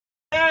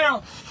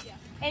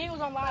And it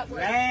was on live.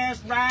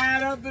 Last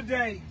ride of the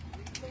day.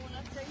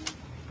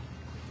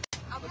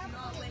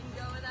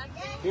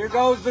 Here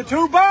goes the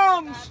two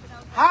bums,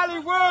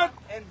 Hollywood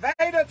and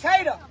Vader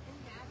Tater.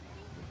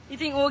 You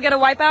think we'll get a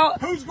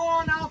wipeout? Who's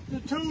going off the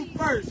tube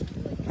first,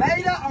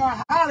 Vader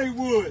or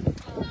Hollywood?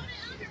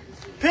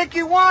 Pick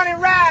your one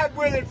and ride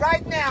with it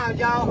right now,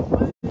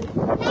 y'all.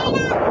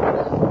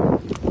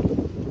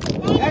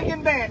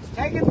 Taking bets,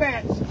 taking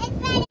bets.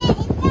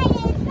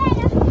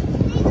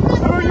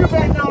 Who are you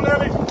betting on,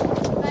 Lily?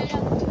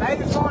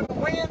 Vader's going to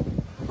win.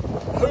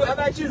 How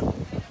about you?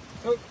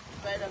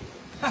 Vader.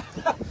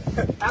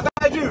 How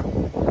about you?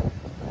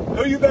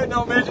 Who you betting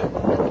on, Midget?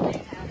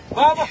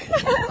 Mama?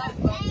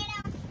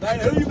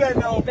 Vader. Who you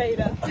betting on?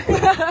 Vader.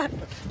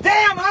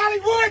 Damn,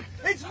 Hollywood!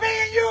 It's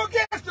me and you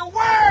against the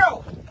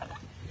world!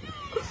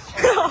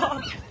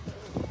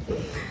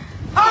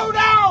 Hold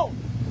on!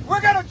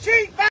 We're gonna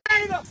cheat,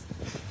 Vader!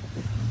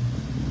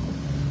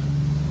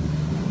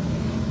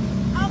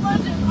 I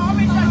wasn't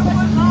already done with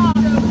my mom.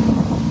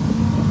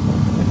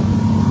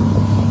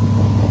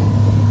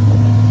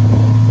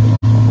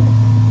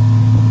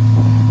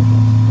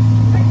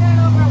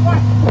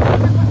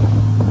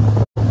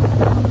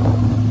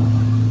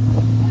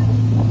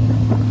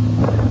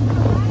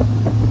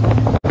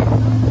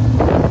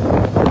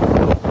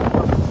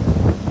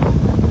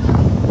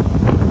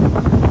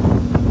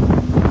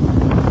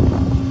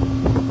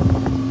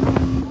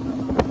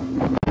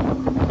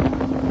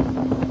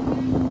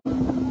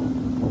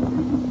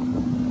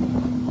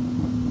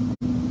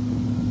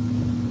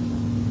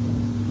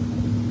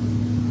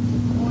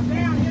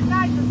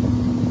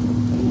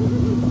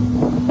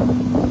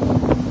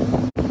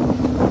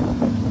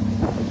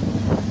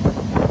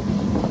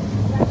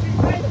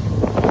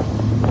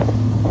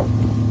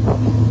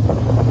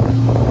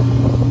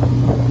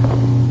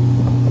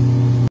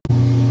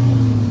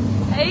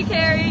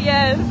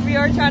 We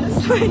are trying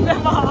to swing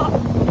them off.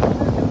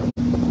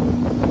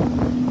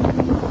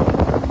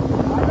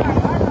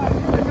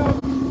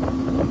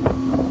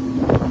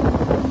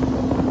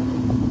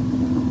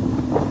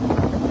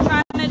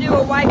 Trying to do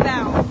a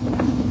wipeout.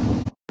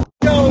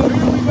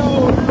 Here we go.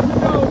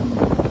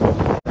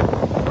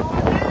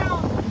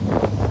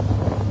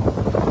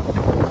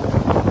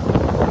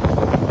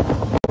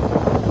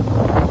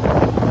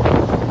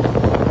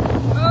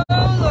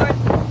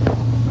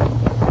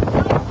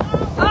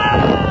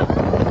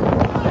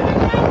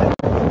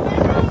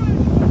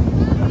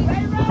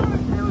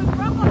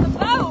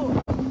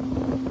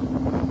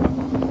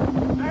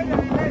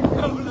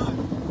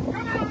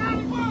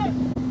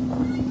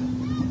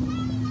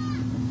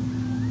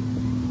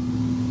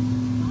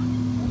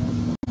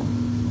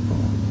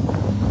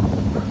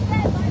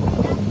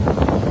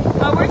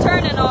 We're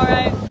turning all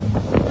right.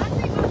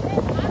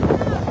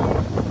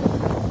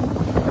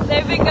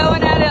 They've been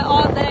going at it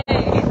all day.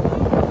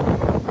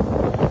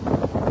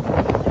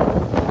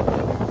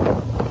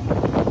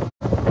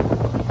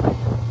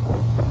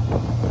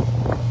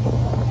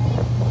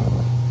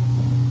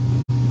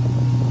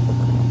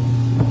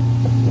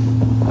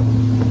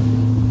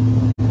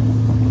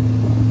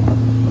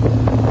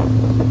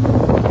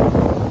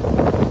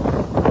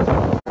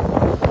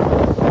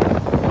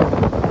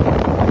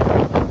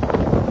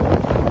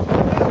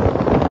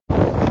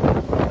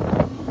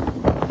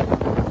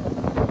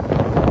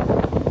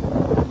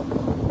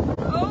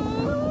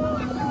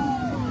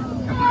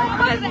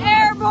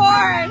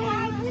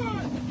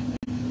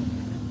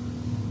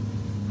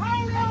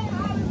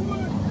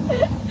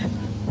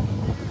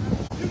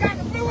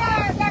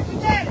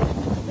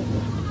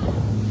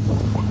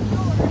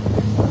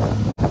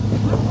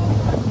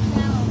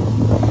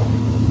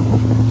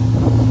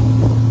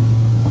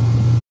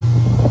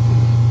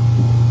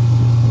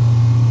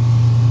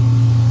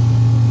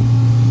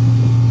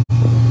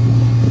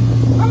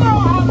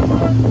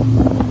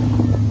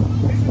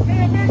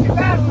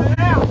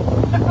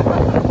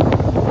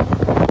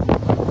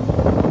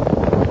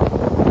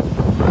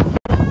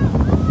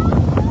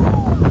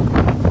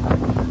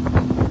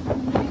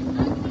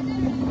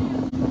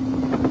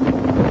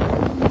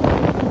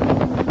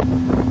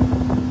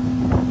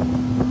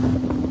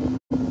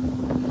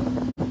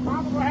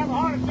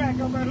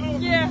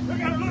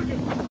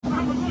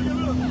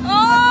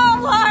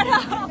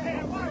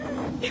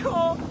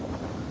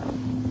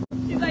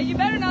 She's like, you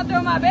better not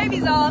throw my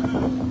babies off.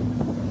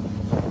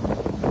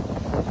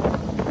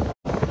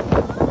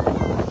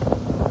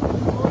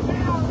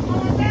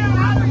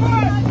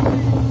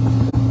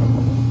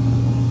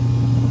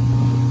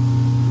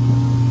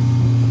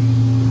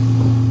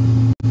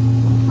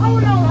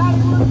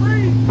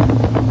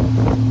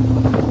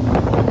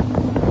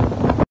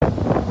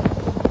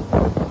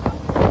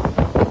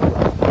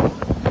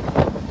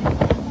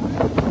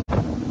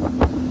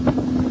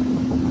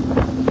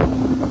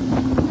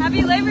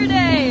 Happy Labor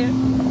Day!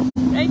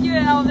 Thank you,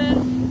 Alvin.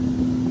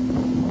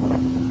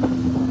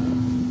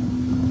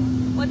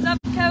 What's up,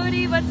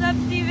 Cody? What's up,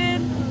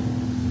 Steven?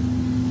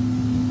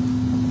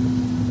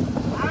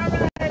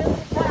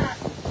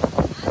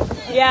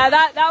 Yeah,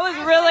 that was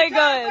really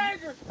good.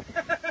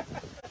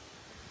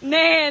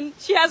 Man,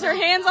 she has her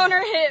hands on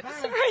her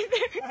hips right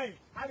there. Hey,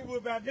 Hollywood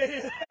about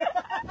this.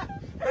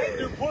 They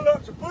do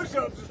pull-ups and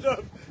push-ups and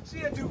stuff.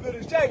 She in too good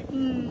a shape.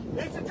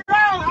 It's a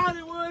drought,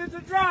 Hollywood. It's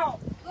a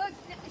drought. Look,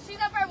 she's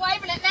up there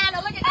waving at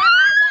Nana. Look at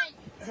Nana on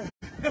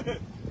the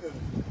bank.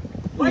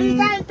 What do you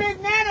think,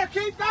 Big Nana?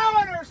 Keep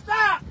going or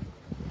stop?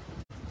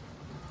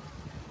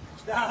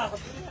 Stop.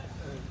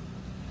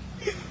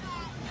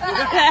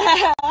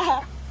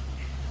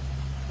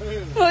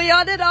 Well,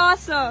 y'all did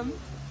awesome.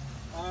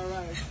 All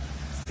right.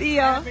 See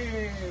ya.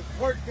 Happy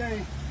work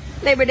day.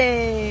 Labor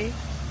Day.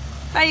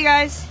 Bye, you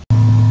guys.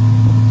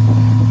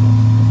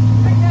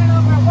 Take that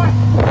over. What?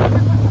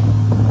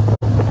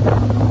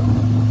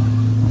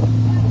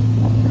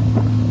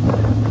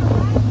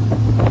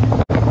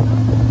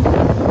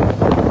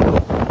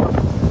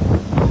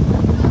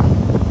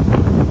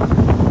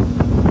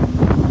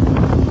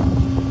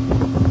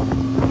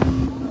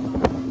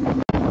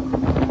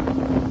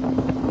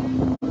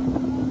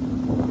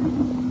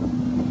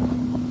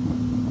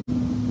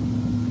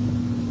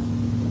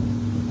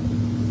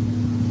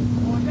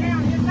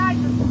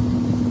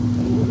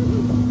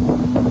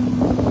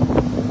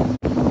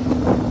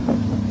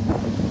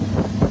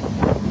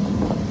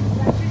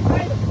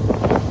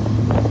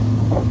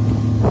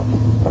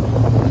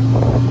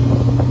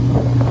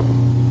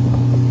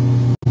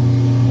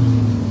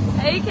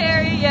 Hey,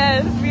 Carrie.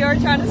 Yes, we are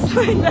trying to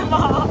swing them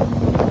off.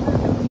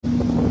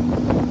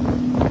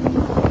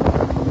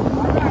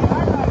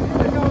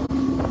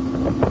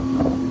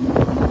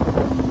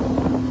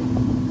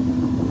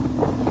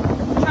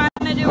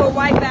 Trying to do a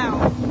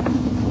wipeout.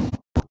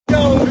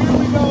 Here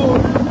we go.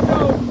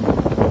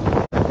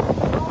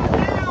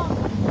 Going down.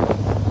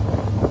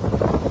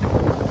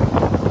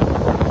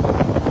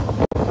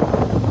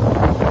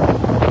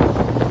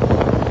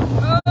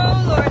 Oh,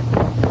 Lord.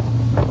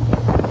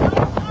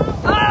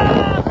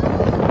 Ah!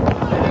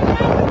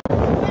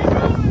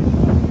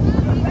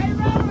 They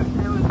rolling.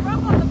 It was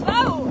rough on the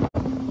boat.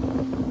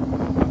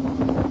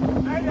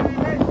 Hey, go.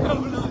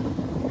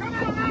 Come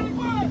on,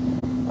 Hollywood.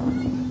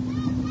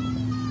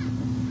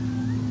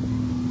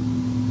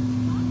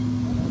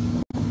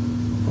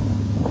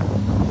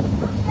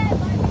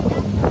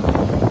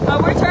 Oh,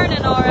 we're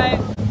turning all right.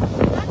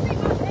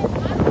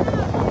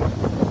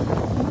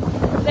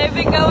 They've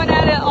been going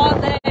at it all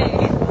day.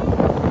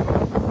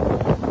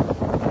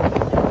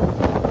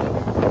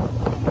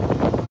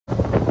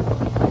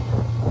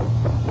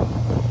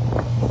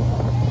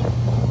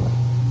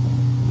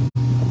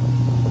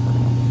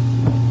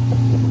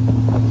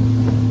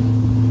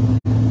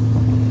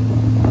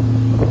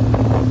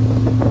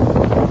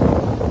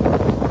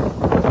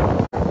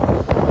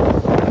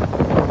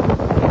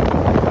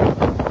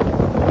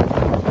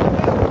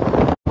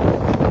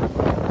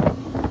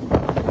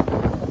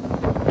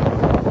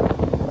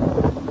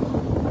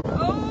 Oh,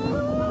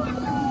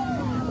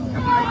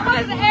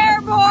 I was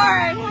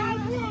airborne.